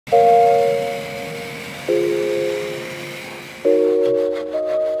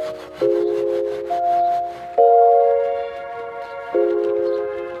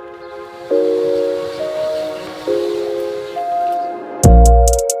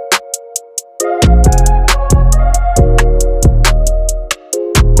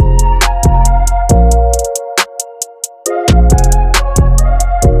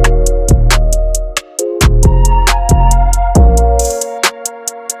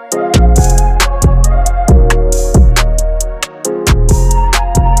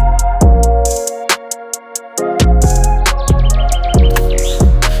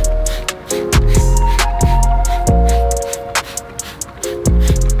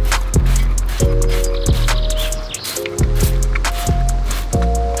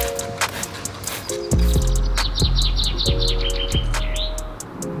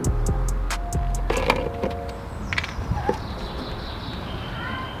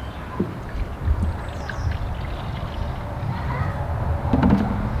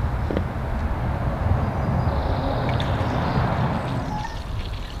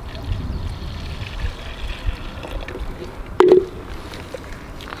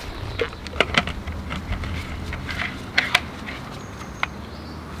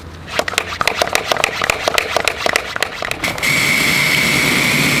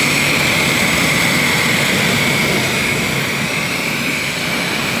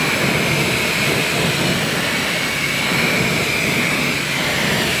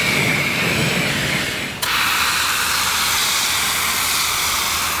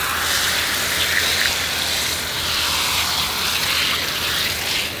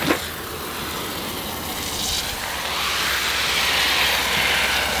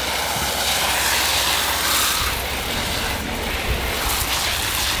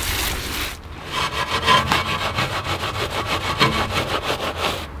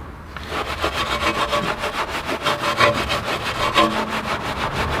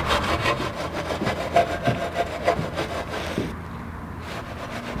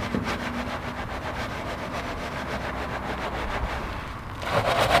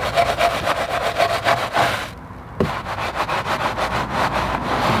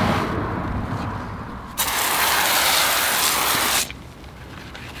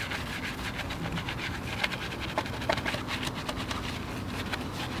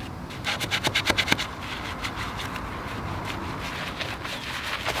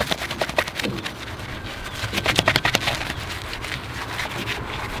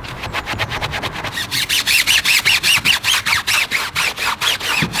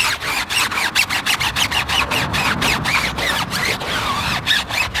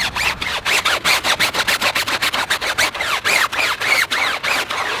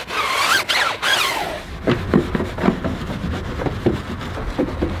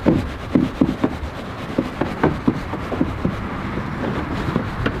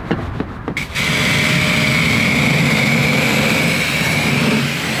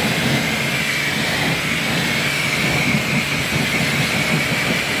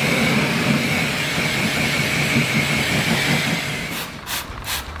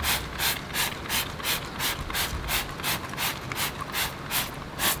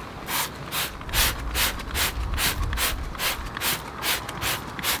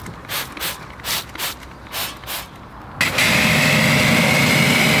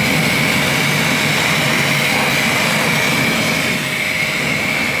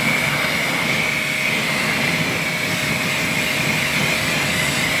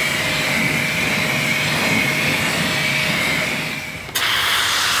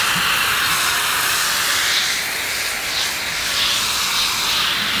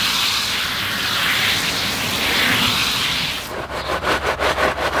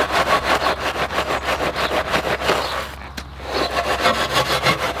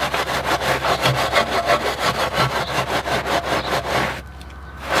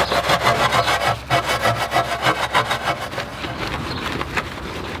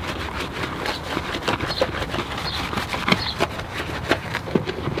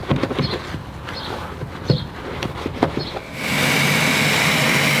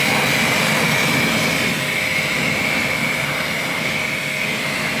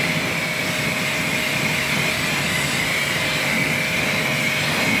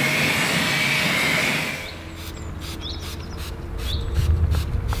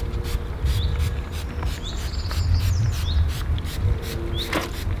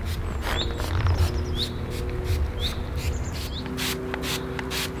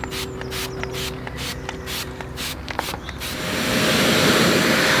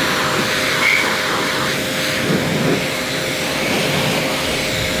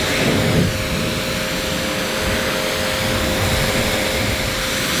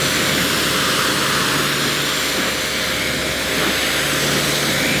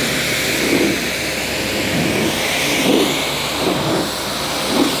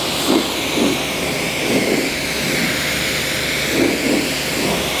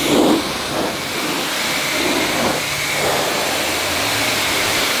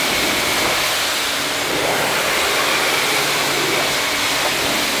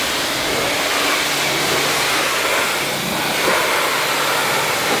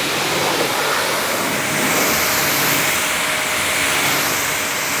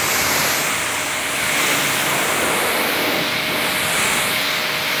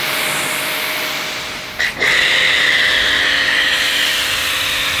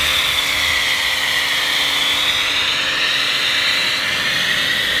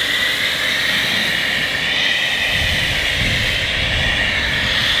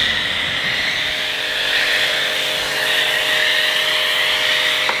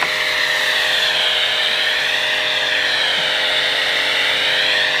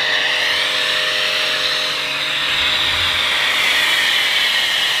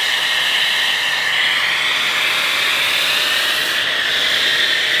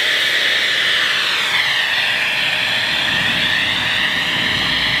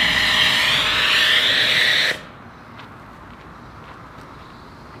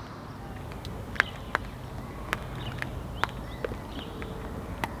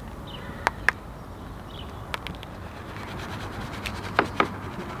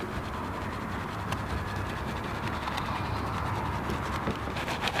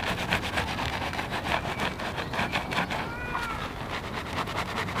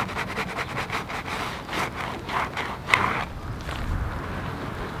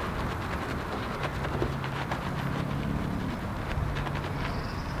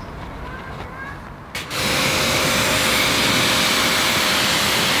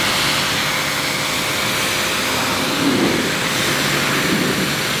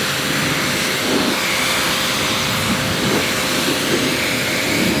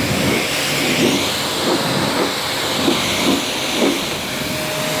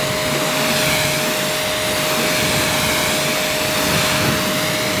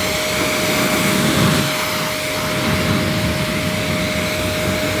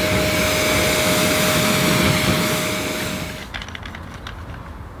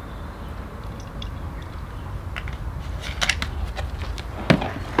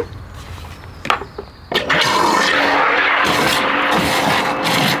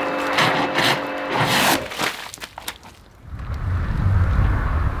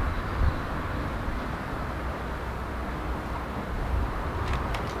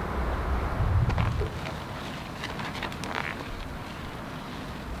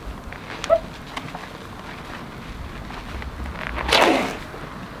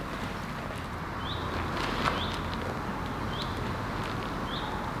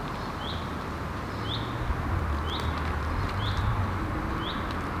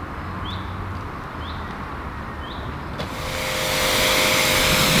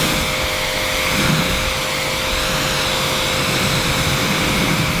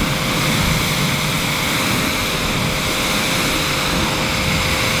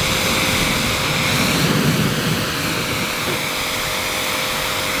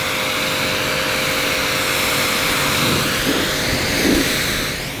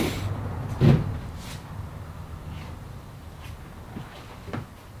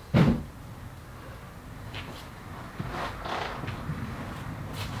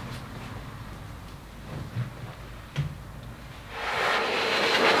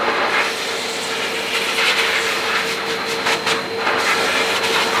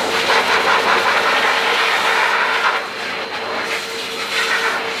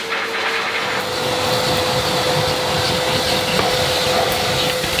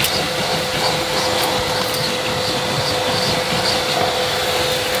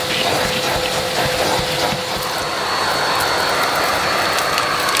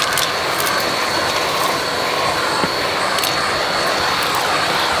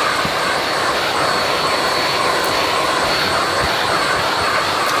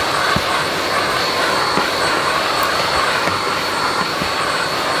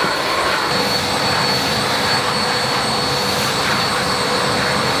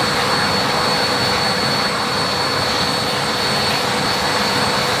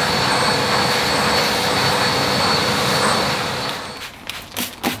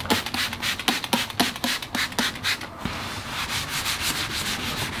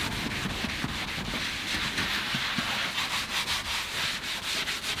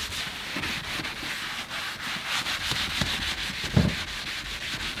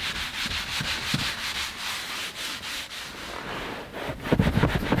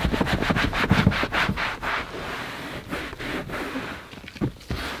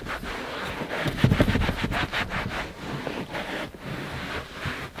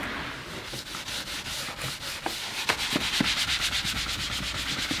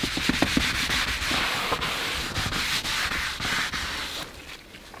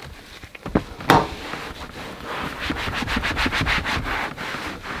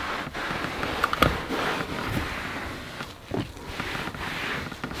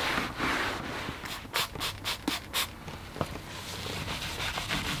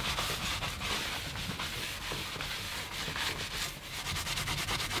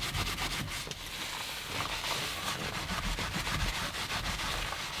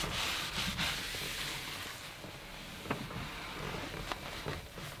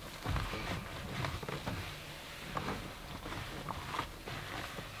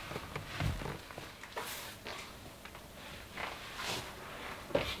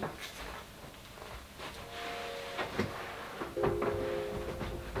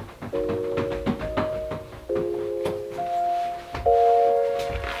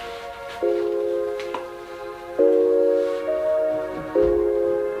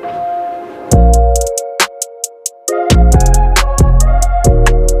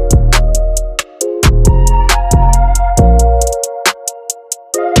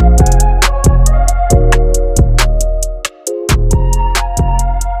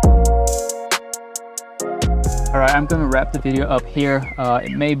wrap the video up here.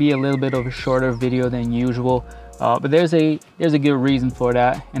 It may be a little bit of a shorter video than usual, but there's a good reason for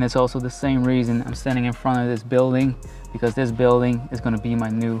that, and it's also the same reason I'm standing in front of this building, because this building is going to be my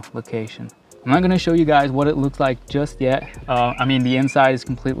new location. I'm not going to show you guys what it looks like just yet. I mean, the inside is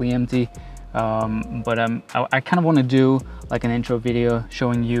completely empty, but I kind of want to do like an intro video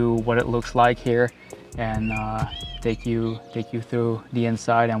showing you what it looks like here, and take you through the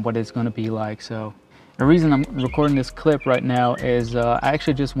inside and what it's going to be like. So the reason I'm recording this clip right now is I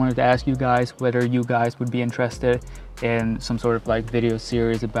actually just wanted to ask you guys whether you guys would be interested in some sort of like video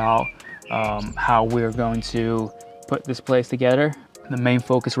series about how we're going to put this place together. The main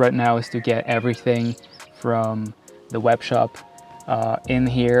focus right now is to get everything from the web shop in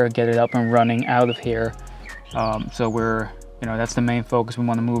here, get it up and running out of here. So that's the main focus. We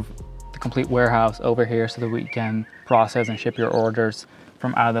want to move the complete warehouse over here so that we can process and ship your orders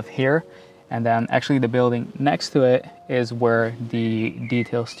from out of here. And then actually the building next to it is where the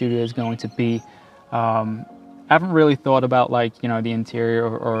detail studio is going to be. I haven't really thought about like, the interior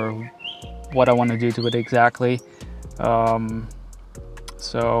or what I want to do to it exactly.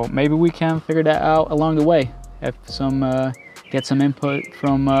 So maybe we can figure that out along the way, if get some input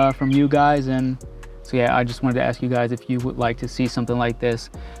from you guys. And so yeah, I just wanted to ask you guys if you would like to see something like this,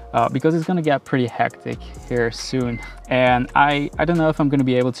 because it's gonna get pretty hectic here soon, and I don't know if I'm gonna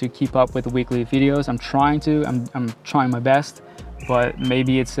be able to keep up with the weekly videos. I'm trying my best, but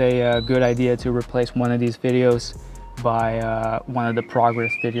maybe it's a good idea to replace one of these videos by one of the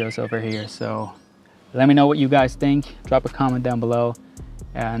progress videos over here. So let me know what you guys think. Drop a comment down below,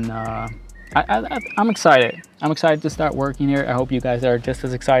 and I'm excited. I'm excited to start working here. I hope you guys are just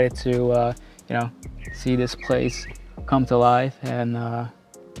as excited to see this place come to life, and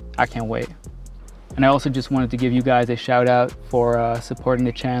I can't wait. And I also just wanted to give you guys a shout out for supporting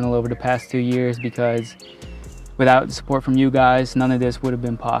the channel over the past 2 years, because without the support from you guys, none of this would have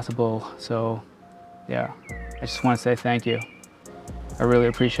been possible. So yeah, I just want to say thank you. I really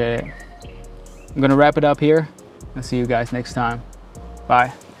appreciate it. I'm gonna wrap it up here. I'll see you guys next time.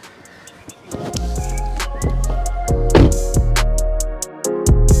 Bye.